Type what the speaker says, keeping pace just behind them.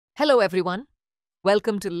Hello everyone.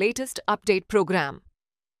 Welcome to latest update program.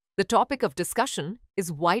 The topic of discussion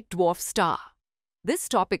is white dwarf star. This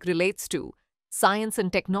topic relates to Science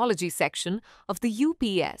and Technology section of the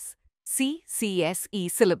UPSC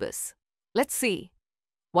CSE syllabus. Let's see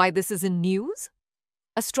why this is in news.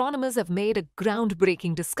 Astronomers have made a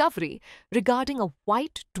groundbreaking discovery regarding a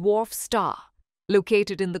white dwarf star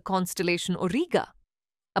located in the constellation Auriga,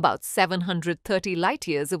 about 730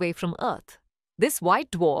 light-years away from Earth. This white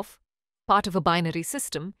dwarf, part of a binary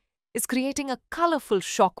system, is creating a colorful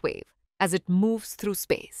shockwave as it moves through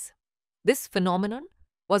space. This phenomenon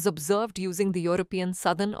was observed using the European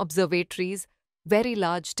Southern Observatory's Very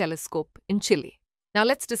Large Telescope in Chile. Now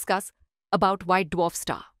let's discuss about white dwarf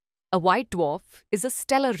star. A white dwarf is a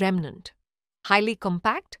stellar remnant, highly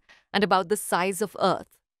compact and about the size of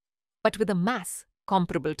Earth, but with a mass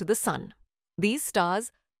comparable to the Sun. These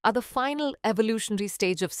stars are the final evolutionary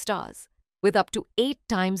stage of stars, with up to 8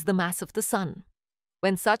 times the mass of the Sun.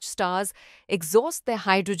 When such stars exhaust their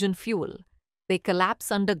hydrogen fuel, they collapse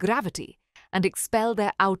under gravity and expel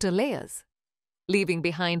their outer layers, leaving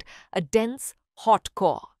behind a dense, hot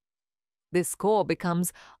core. This core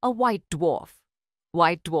becomes a white dwarf.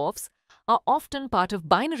 White dwarfs are often part of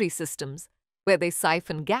binary systems where they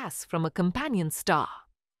siphon gas from a companion star.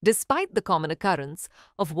 Despite the common occurrence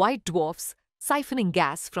of white dwarfs siphoning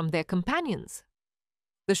gas from their companions,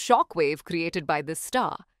 the shockwave created by this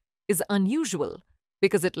star is unusual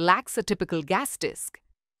because it lacks a typical gas disk,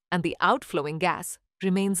 and the outflowing gas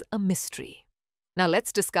remains a mystery. Now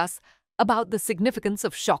let's discuss about the significance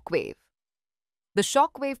of shockwave. The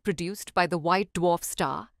shockwave produced by the white dwarf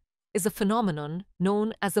star is a phenomenon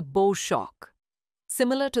known as a bow shock,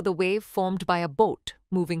 similar to the wave formed by a boat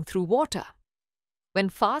moving through water. When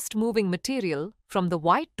fast-moving material from the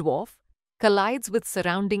white dwarf collides with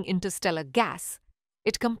surrounding interstellar gas,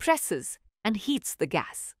 it compresses and heats the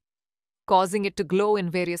gas, causing it to glow in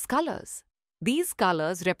various colors. These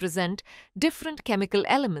colors represent different chemical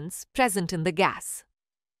elements present in the gas: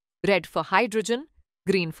 red for hydrogen,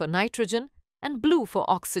 green for nitrogen, and blue for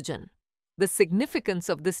oxygen. The significance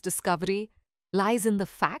of this discovery lies in the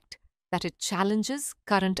fact that it challenges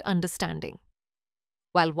current understanding.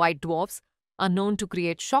 While white dwarfs are known to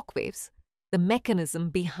create shockwaves, the mechanism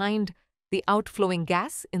behind the outflowing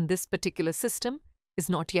gas in this particular system is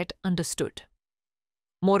not yet understood.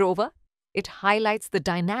 Moreover, it highlights the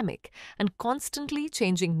dynamic and constantly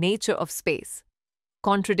changing nature of space,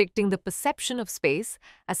 contradicting the perception of space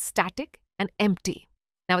as static and empty.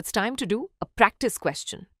 Now it's time to do a practice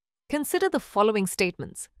question. Consider the following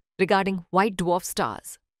statements regarding white dwarf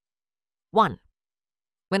stars. 1.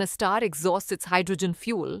 When a star exhausts its hydrogen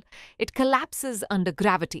fuel, it collapses under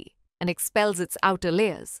gravity and expels its outer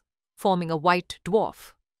layers, forming a white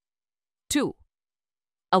dwarf. 2.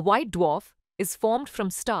 A white dwarf is formed from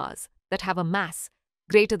stars that have a mass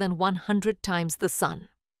greater than 100 times the Sun.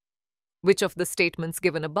 Which of the statements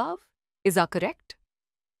given above is correct?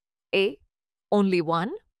 A. Only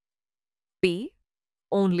one. B.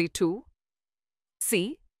 Only two.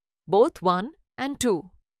 C. Both 1 and 2.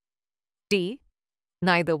 D.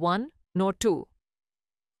 Neither 1 nor 2.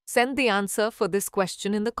 Send the answer for this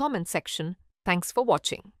question in the comment section. Thanks for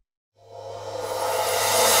watching.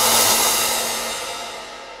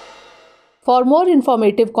 For more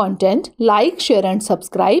informative content, like, share and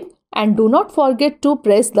subscribe, and do not forget to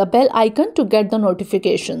press the bell icon to get the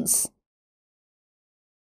notifications.